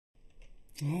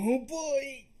Oh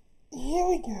boy! Here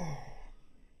we go!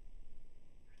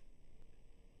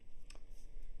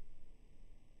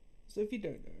 So if you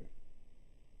don't know,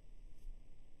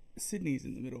 Sydney's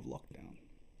in the middle of lockdown.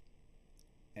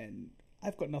 And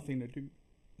I've got nothing to do.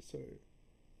 So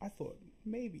I thought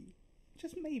maybe,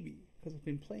 just maybe, because I've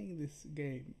been playing this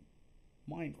game,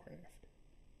 Minecraft,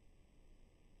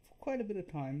 for quite a bit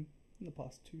of time in the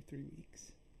past 2-3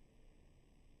 weeks.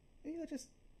 Maybe I'll just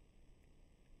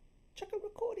chuck a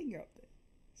recording out there.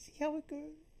 See how it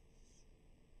goes.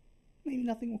 Maybe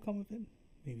nothing will come of it.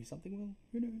 Maybe something will.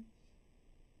 Who knows?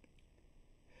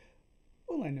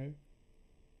 All I know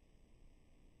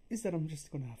is that I'm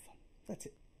just gonna have fun. That's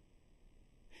it.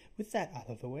 With that out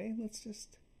of the way, let's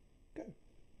just go.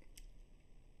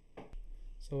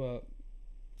 So,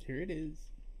 here it is.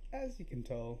 As you can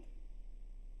tell,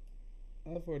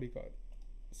 I've already got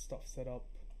stuff set up.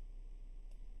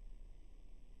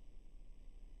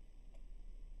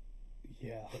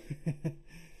 Yeah.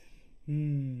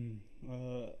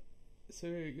 So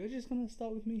you're just gonna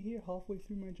start with me here halfway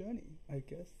through my journey. I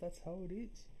guess that's how it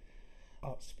is.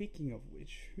 Speaking of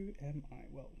which, who am I?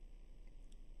 Well,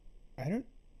 I don't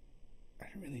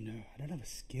really know. I don't have a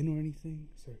skin or anything,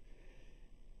 so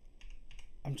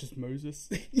I'm just Moses.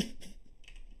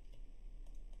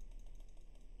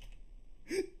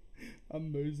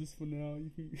 I'm Moses for now.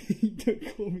 You can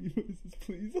don't call me Moses,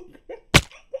 please. Oh crap.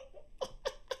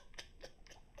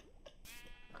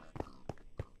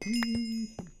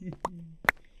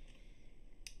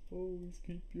 Always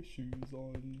keep your shoes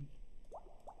on.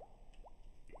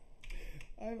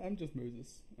 I'm just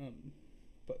Moses.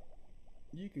 But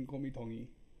you can call me Tongy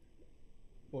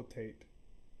or Tate.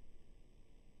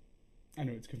 I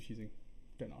know it's confusing.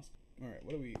 Don't ask. All right,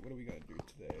 what are we gonna do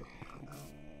today?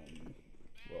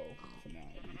 Well, for now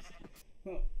at least.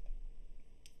 Well,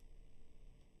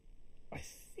 I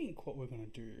think what we're gonna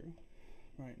do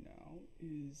right now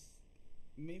is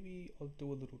maybe I'll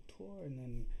do a little tour and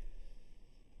then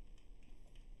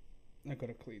I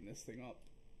gotta clean this thing up.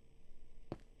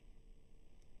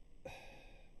 Okay,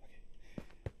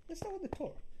 let's start with the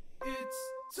tour.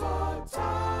 It's tour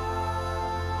time!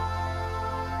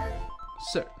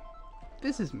 So,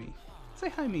 this is me. Say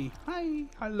hi, me. Hi,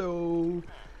 hello.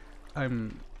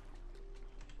 Hang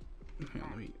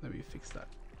on, let me fix that.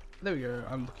 There we go.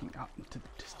 I'm looking out into the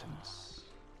distance,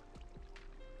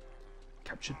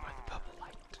 captured by the purple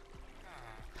light.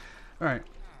 All right,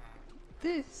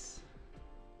 this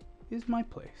is my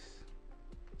place.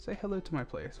 Say hello to my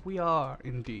place. We are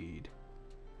indeed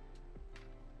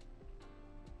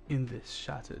in this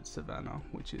shattered savannah,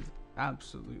 which is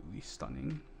absolutely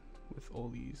stunning, with all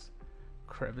these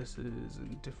crevices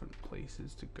and different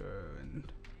places to go,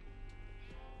 and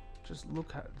just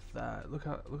look at that. Look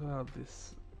how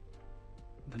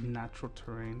the natural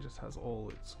terrain just has all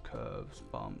its curves,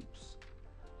 bumps,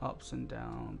 ups and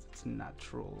downs. It's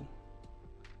natural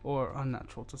or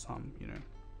unnatural to some, you know.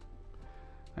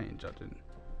 I ain't judging.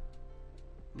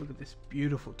 Look at this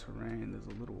beautiful terrain. There's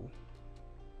a little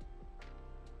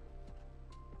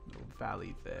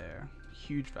valley there,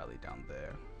 huge valley down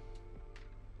there,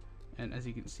 and as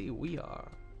you can see, we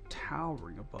are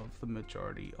towering above the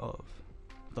majority of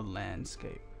the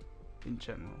landscape in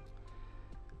general.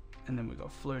 And then we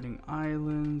got floating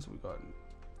islands. We got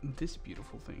this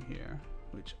beautiful thing here,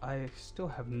 which I still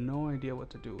have no idea what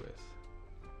to do with.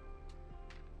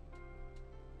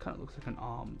 Kind of looks like an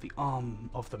arm, the arm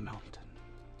of the mountain.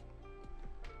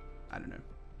 I don't know.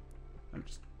 I'm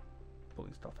just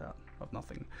pulling stuff out of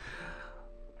nothing.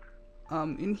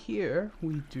 In here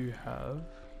we do have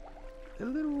a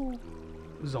little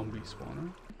zombie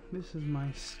spawner. This is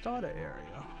my starter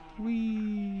area.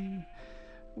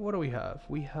 What do we have?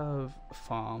 We have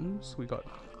farms. We got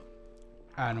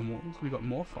animals. We got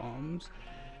more farms.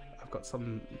 I've got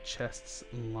some chests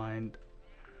lined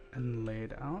and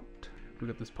laid out. We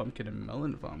got this pumpkin and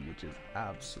melon farm, which is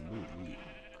absolutely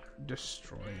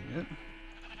destroying it.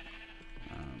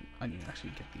 I need to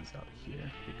actually get these out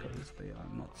here because they are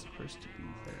not supposed to be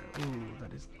there. Ooh,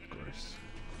 that is gross.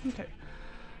 Okay.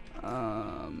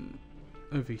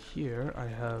 Over here I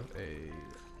have a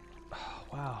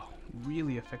wow,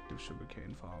 really effective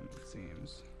sugarcane farm, it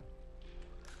seems,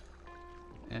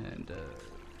 and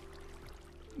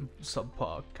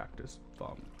subpar cactus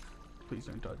farm. Please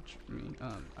don't touch me.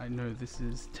 I know this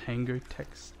is Tango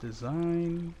Tech's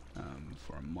design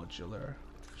for a modular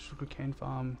sugarcane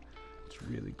farm. It's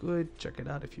really good. Check it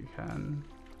out if you can.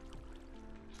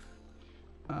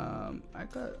 I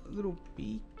got little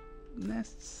bee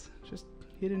nests just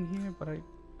hidden here, but I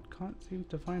can't seem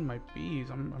to find my bees.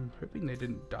 I'm hoping they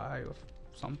didn't die of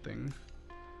something.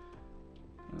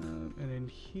 And in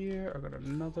here, I got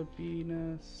another bee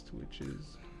nest, which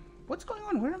is... What's going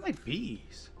on? Where are my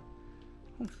bees?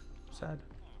 Oh, sad.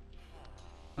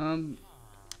 And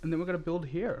then we're gonna build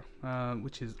here,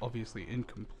 which is obviously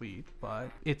incomplete, but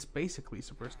it's basically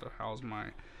supposed to house my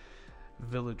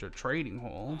villager trading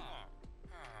hall.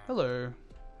 Hello,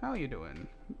 how are you doing?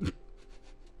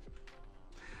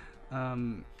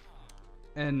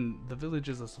 And the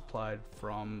villagers are supplied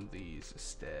from these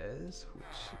stairs,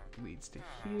 which leads to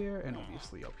here, and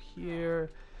obviously up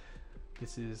here.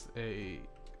 This is a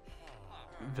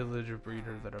villager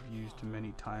breeder that I've used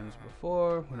many times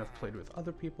before when I've played with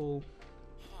other people.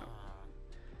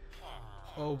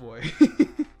 Oh boy.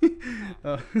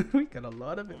 We got a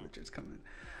lot of villagers coming.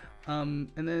 And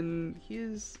then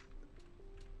here's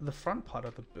the front part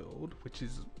of the build, which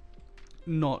is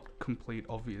not complete,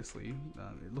 obviously.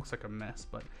 It looks like a mess,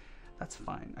 but that's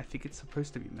fine. I think it's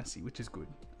supposed to be messy, which is good.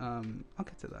 I'll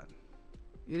get to that.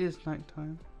 It is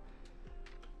nighttime.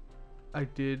 I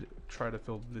did try to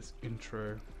film this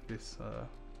intro, this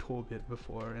tour bit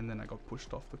before, and then I got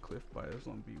pushed off the cliff by a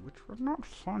zombie, which was not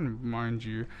fun, mind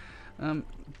you.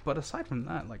 But aside from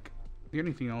that, like, the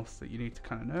only thing else that you need to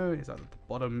kind of know is that at the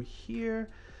bottom here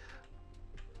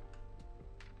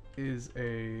is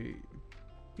a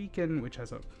beacon, which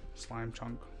has a slime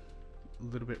chunk, a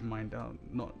little bit mined out,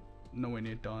 nowhere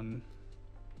near done.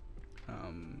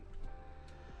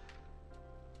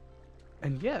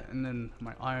 And yeah, and then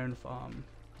my iron farm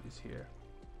is here,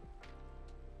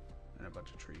 and a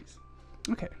bunch of trees.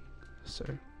 Okay, so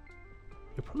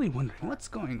you're probably wondering what's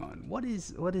going on. What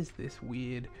is this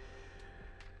weird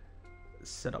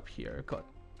setup here? I got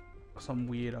some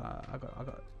weird. I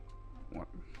got what?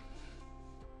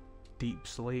 Deep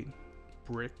slate,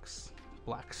 bricks,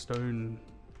 black stone,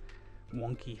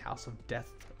 wonky house of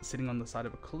death sitting on the side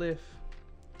of a cliff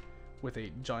with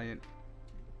a giant,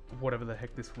 whatever the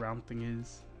heck this round thing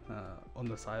is, on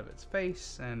the side of its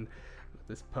face, and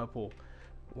this purple,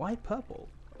 why purple,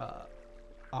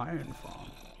 iron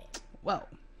farm. Well,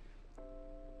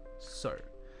 so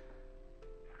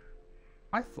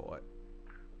I thought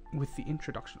with the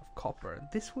introduction of copper,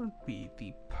 this would be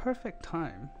the perfect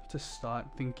time to start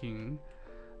thinking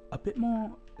a bit more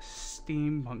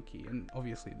steampunky. And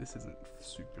obviously this isn't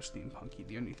super steampunky.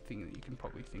 The only thing that you can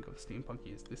probably think of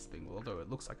steampunky is this thing, although it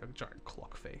looks like a giant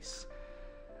clock face.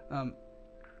 But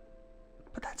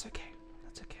that's okay.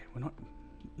 That's okay.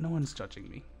 No one's judging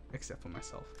me except for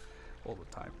myself all the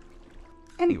time.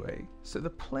 Anyway, so the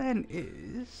plan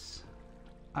is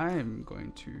I'm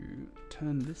going to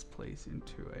turn this place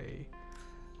into a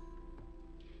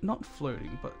not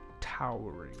floating but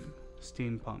towering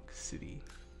steampunk city.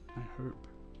 I hope.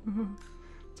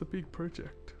 It's a big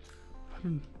project.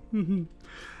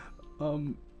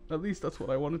 At least that's what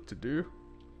I wanted to do.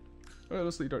 I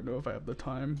honestly don't know if I have the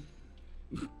time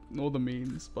nor the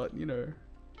means, but you know,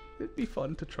 it'd be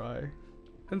fun to try.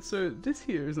 And so this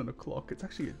here isn't a clock, it's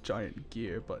actually a giant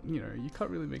gear, but you know, you can't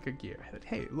really make a gear head.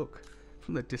 Hey, look,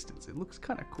 from the distance, it looks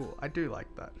kind of cool. I do like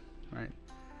that, right?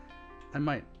 I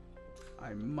might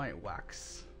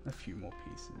wax a few more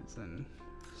pieces and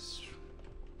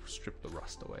strip the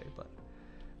rust away, but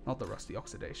not the rust, the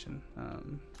oxidation,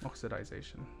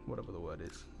 oxidization, whatever the word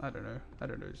is. I don't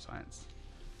know science.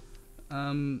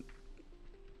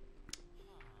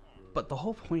 But the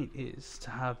whole point is to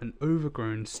have an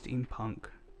overgrown steampunk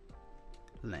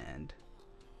land.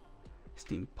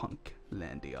 Steampunk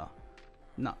landia.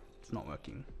 No, it's not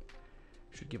working.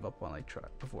 Should give up while I try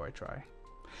before I try.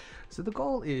 So the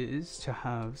goal is to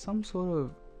have some sort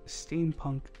of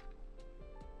steampunk,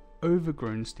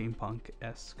 overgrown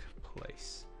steampunk-esque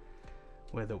place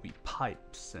where there'll be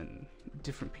pipes and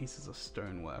different pieces of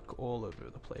stonework all over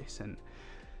the place. And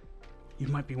you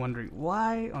might be wondering,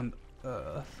 why on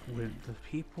earth would the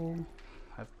people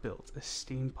have built a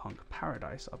steampunk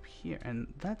paradise up here? And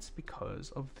that's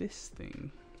because of this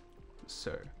thing.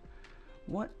 So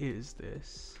what is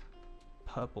this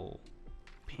purple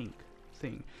pink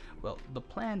thing? Well, the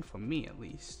plan for me, at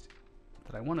least,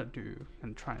 that I want to do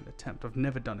and try and attempt, I've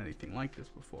never done anything like this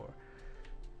before,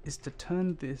 is to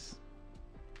turn this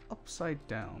upside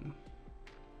down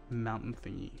mountain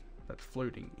thingy that's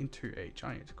floating into a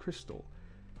giant crystal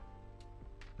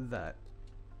that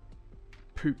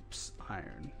poops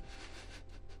iron.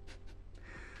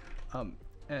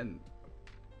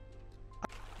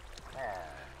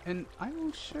 And I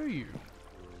will show you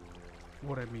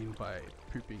what I mean by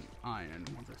pooping iron,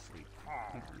 obviously.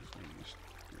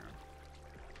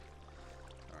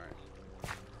 Alright.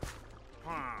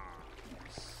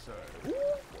 So, ooh,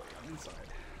 boy, I'm inside.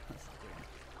 That's the thing.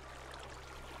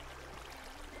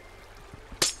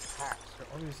 So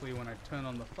obviously when I turn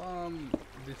on the farm,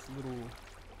 this little,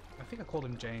 I think I called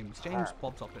him James. James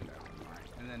pops up in there,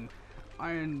 and then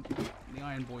the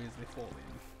iron boys, they fall in.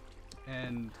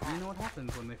 And you know what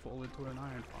happens when they fall into an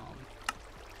iron farm?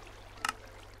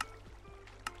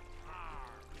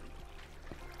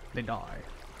 They die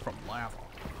from lava.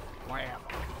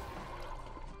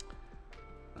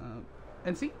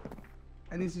 And see?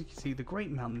 And as you can see, the Great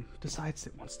Mountain decides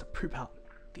it wants to poop out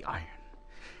the iron.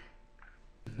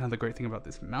 Now the great thing about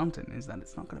this mountain is that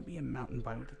it's not going to be a mountain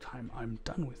by the time I'm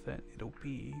done with it. It'll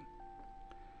be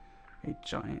a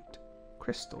giant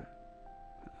crystal.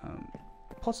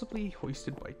 Possibly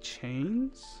hoisted by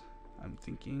chains. I'm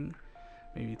thinking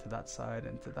maybe to that side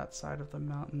and to that side of the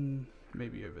mountain.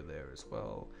 Maybe over there as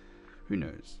well. Who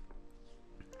knows?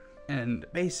 And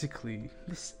basically,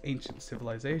 this ancient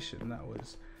civilization that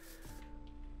was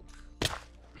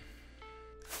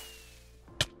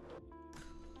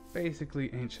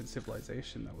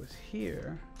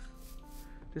here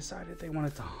decided they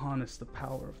wanted to harness the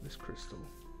power of this crystal.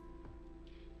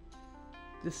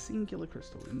 This singular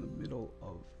crystal in the middle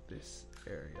of this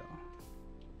area.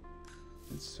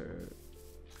 And so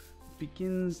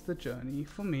begins the journey,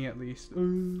 for me at least,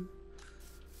 to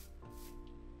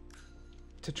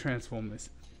transform this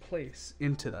place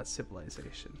into that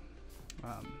civilization.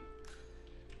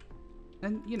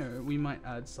 And you know, we might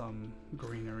add some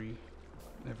greenery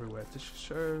everywhere to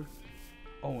show.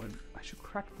 Oh, and I should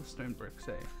crack the stone bricks,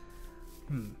 eh?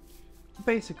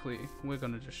 Basically, we're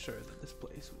gonna just show that this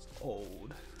place was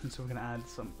old, and so we're gonna add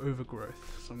some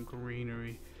overgrowth, some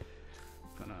greenery.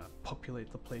 We're gonna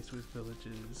populate the place with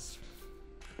villages.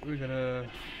 We're gonna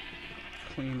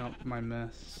clean up my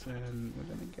mess, and we're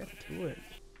gonna get to it.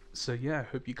 So yeah, I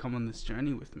hope you come on this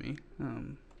journey with me.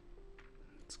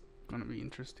 It's gonna be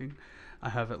interesting. I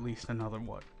have at least another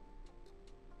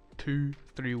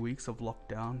 2-3 weeks of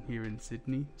lockdown here in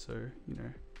Sydney, so you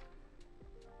know,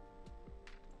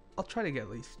 I'll try to get at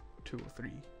least 2 or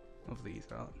 3 of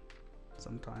these out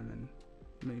sometime, and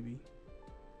maybe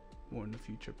more in the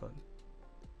future, but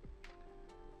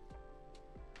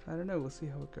I don't know, we'll see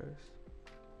how it goes.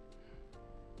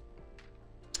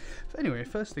 But anyway,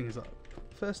 first things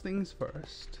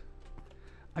first.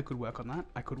 I could work on that.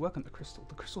 I could work on the crystal.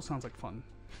 The crystal sounds like fun,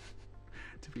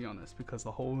 to be honest, because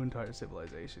the whole entire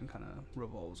civilization kind of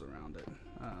revolves around it.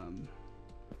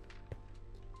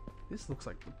 This looks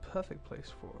like the perfect place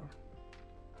for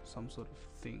some sort of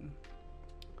thing.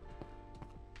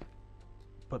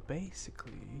 But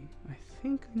basically, I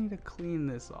think I need to clean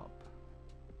this up.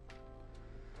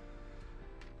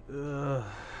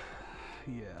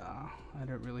 Yeah, I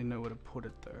don't really know where to put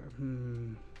it though.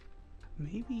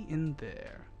 Maybe in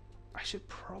there. I should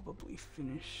probably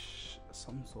finish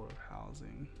some sort of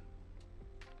housing.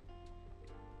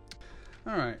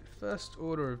 Alright, first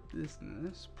order of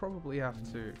business. Probably have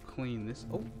to clean this.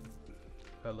 Oh,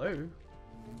 hello.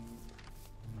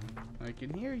 I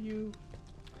can hear you.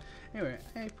 Anyway,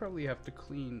 I probably have to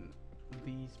clean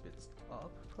these bits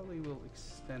up. Probably will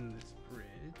extend this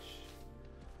bridge.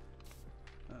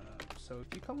 So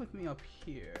if you come with me up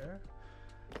here,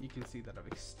 you can see that I've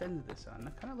extended this out, and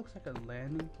it kind of looks like a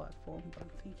landing platform, but I'm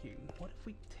thinking, what if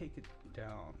we take it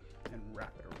down and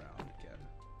wrap it around again?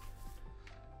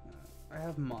 I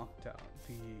have marked out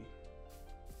the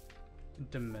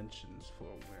dimensions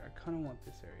for where I kind of want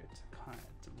this area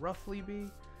to roughly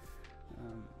be.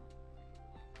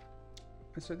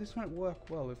 And so this might work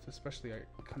well if especially I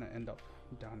kind of end up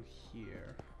down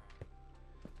here.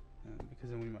 Because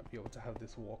then we might be able to have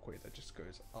this walkway that just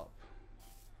goes up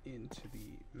into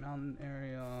the mountain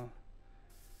area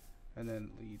and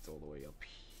then leads all the way up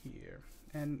here.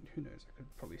 And who knows, I could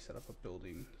probably set up a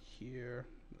building here,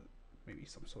 maybe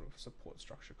some sort of support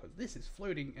structure, because this is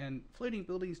floating, and floating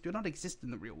buildings do not exist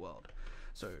in the real world.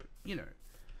 So, you know,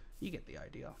 you get the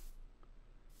idea.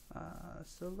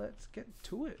 So let's get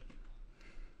to it.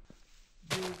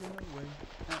 Digging away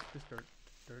at this dirt.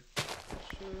 I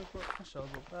should have brought my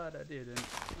shovel, but I didn't.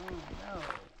 Oh no.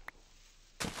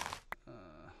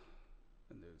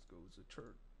 And there goes a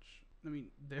church. I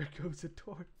mean, there goes a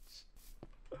torch.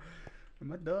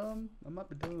 Am I dumb? I might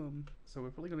be dumb. So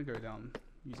we're probably gonna go down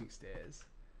using stairs.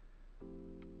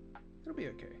 It'll be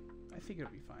okay. I think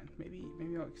it'll be fine. Maybe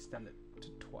I'll extend it to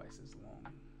twice as long.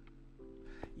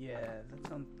 Yeah, that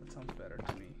sounds better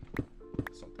to me.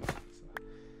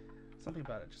 Something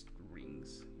about it just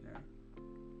rings, you know.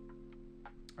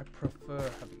 I prefer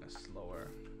having a slower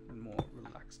and more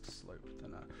relaxed slope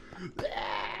than a.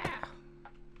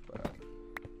 But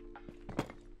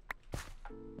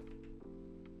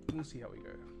we'll see how we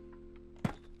go.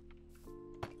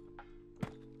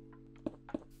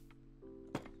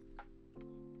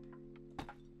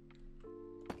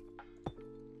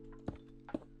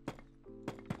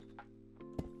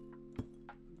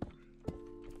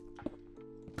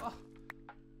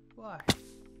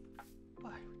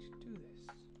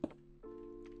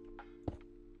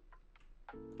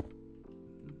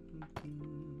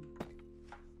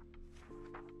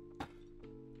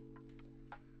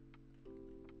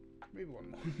 maybe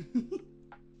one more.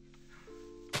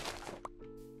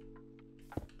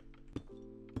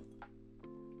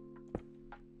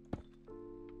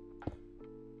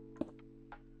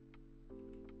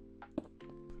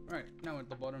 Alright, now at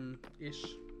the bottom-ish,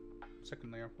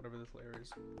 second layer, whatever this layer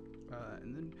is.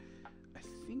 And then I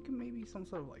think maybe some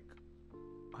sort of like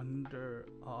under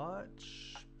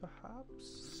arch,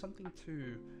 perhaps? Something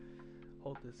to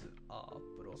hold this up,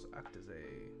 but also act as a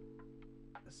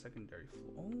secondary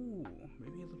floor. Oh,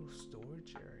 maybe a little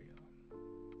storage area.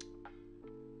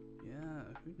 Yeah,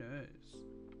 who knows?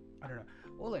 I don't know.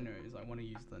 All I know is I want to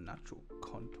use the natural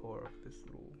contour of this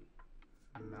little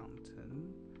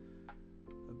mountain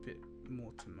a bit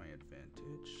more to my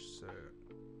advantage. So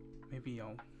maybe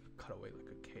I'll cut away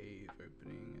like a cave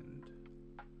opening and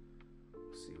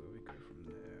see where we go from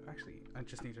there. Actually, I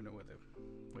just need to know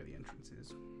where the entrance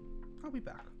is. I'll be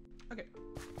back. Okay,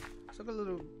 so I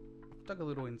dug a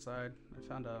little inside. I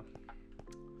found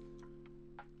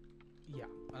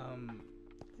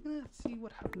let's see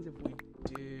what happens if we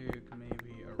dig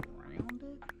maybe around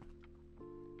it.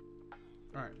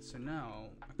 Alright, so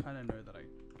now I kind of know that I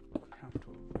have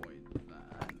to avoid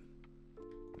that.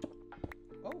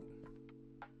 Oh!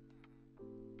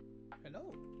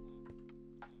 Hello!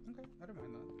 Okay, I don't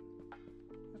mind that.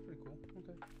 That's pretty cool.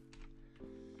 Okay.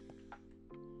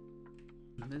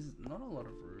 There's not a lot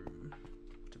of room,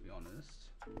 to be honest.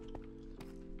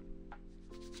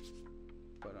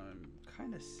 But I'm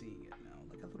kind of seeing it now,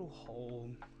 like a little hole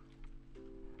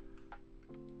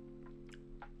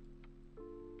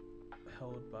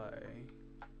held by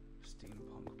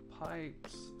steampunk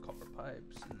pipes, copper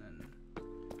pipes, and then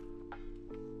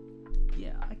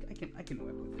yeah, I can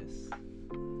work with this.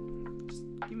 Just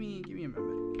give me a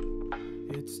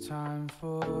moment. It's time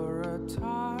for a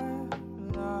time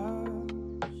lapse.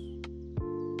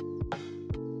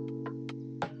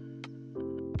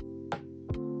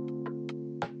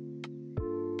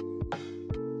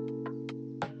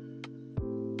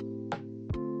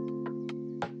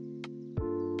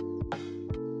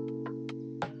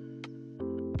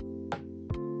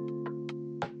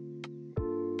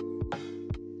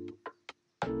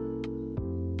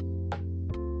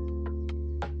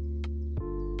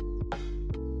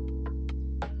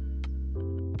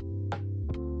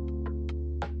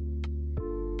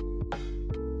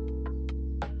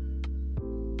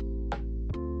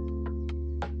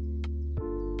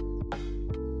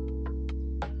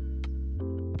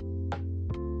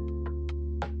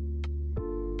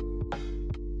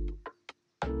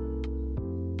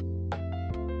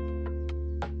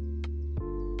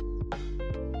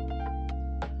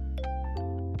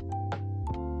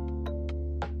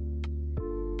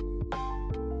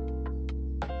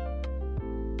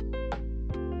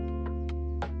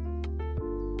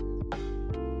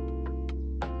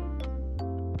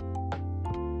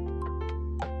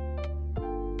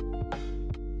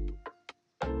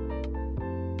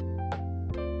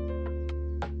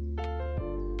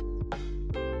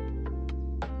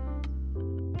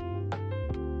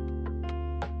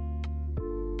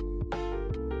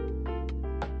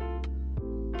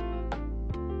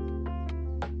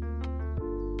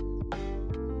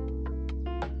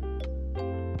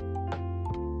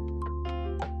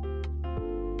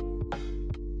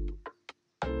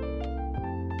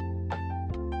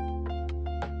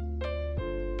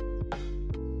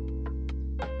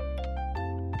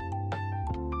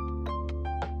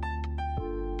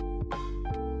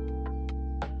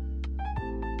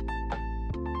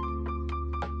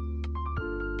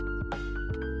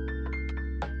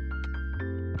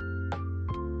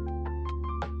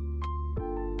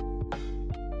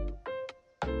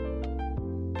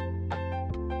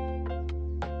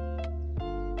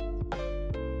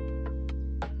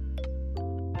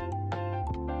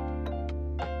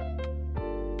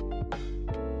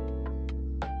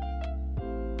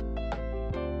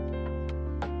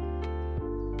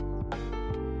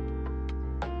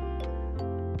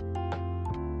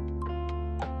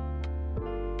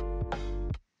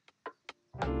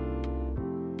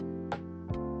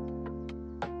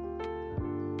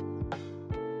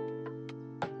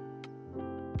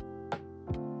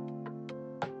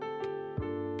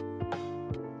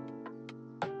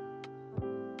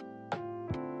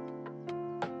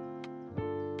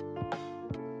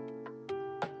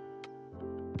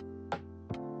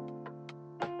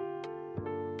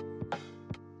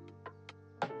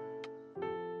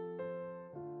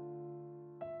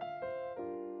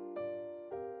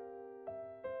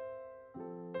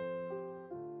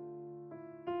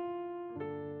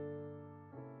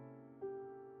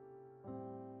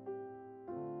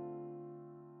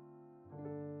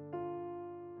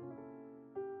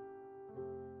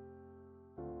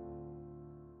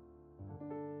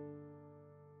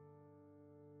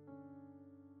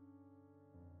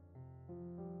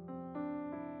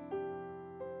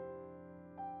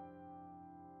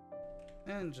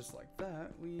 And just like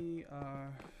that, we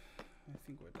are, I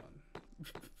think we're done.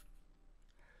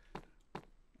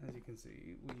 As you can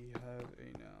see, we have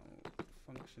a now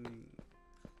functioning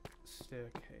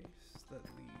staircase that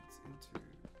leads into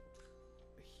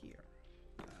here.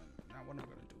 Now what I'm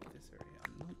going to do with this area,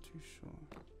 I'm not too sure.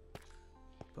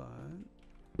 But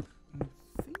I'm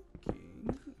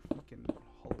thinking if we can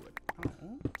hollow it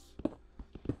out,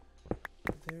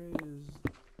 there is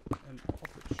an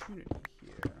opportunity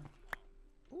here.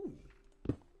 Ooh,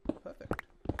 perfect.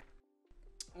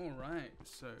 Alright,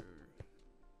 so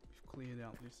we've cleared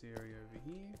out this area over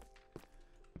here.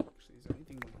 Actually, is there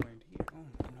anything behind here? Oh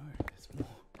no, there's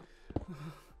more.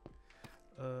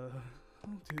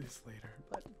 I'll do this later,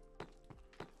 but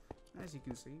as you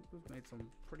can see, we've made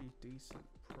some pretty decent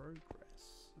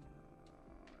progress.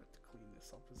 I have to clean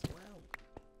this up as well.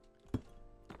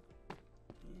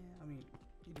 Yeah, I mean,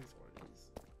 it is what it is.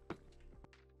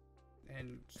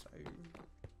 And so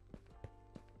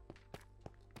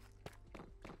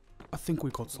I think we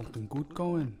got something good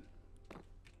going.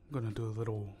 I'm gonna do a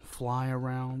little fly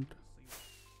around.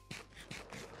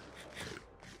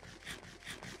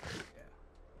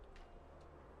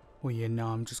 Well, yeah, now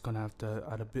I'm just gonna have to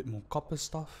add a bit more copper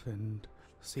stuff and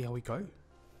see how we go.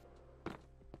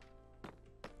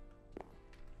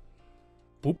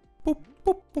 Boop, boop,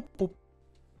 boop, boop, boop.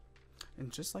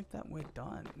 And just like that, we're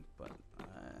done. But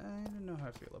I don't know how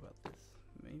I feel about this.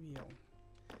 Maybe I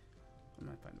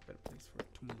might find a better place for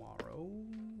it tomorrow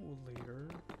or later.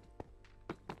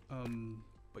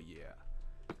 But yeah,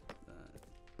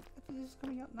 I think this is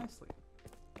coming out nicely.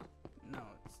 No,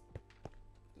 it's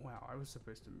wow. I was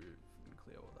supposed to move and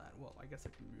clear all that. Well, I guess I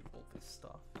can move all this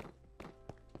stuff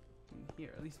in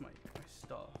here. At least my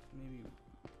stuff. Maybe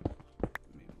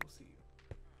we'll see.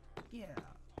 Yeah,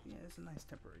 it's a nice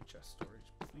temporary chest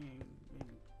storage thing.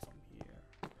 Maybe some here.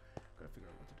 Gotta figure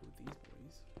out what to do with these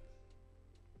boys.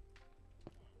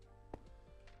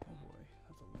 Oh boy,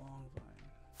 that's a long vine.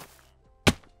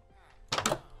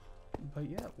 But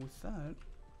yeah, with that,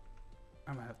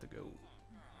 I'm gonna have to go.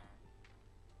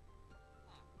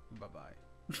 Bye bye.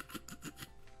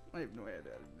 I have no idea how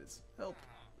to do this. Help.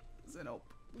 Send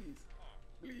help. Please.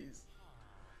 Please.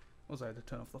 Also, I had to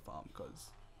turn off the farm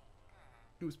because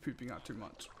it was pooping out too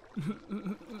much.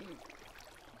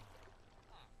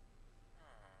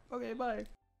 Okay, bye.